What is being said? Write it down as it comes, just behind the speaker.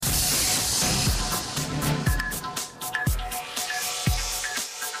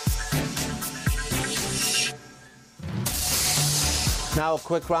Now, a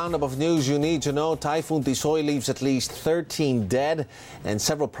quick roundup of news you need to know. Typhoon Tisoy leaves at least 13 dead and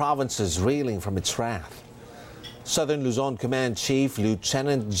several provinces reeling from its wrath. Southern Luzon Command Chief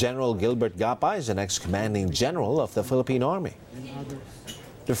Lieutenant General Gilbert Gapay is the next commanding general of the Philippine Army.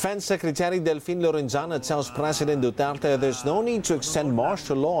 Defense Secretary Delfin Lorenzana tells President Duterte there's no need to extend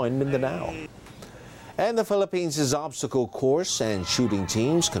martial law in Mindanao. And the Philippines' obstacle course and shooting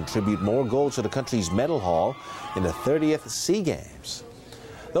teams contribute more gold to the country's medal haul in the 30th SEA Games.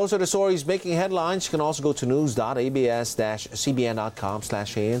 Those are the stories making headlines. You can also go to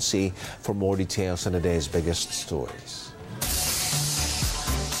news.abs-cbn.com/ANC for more details on the day's biggest stories.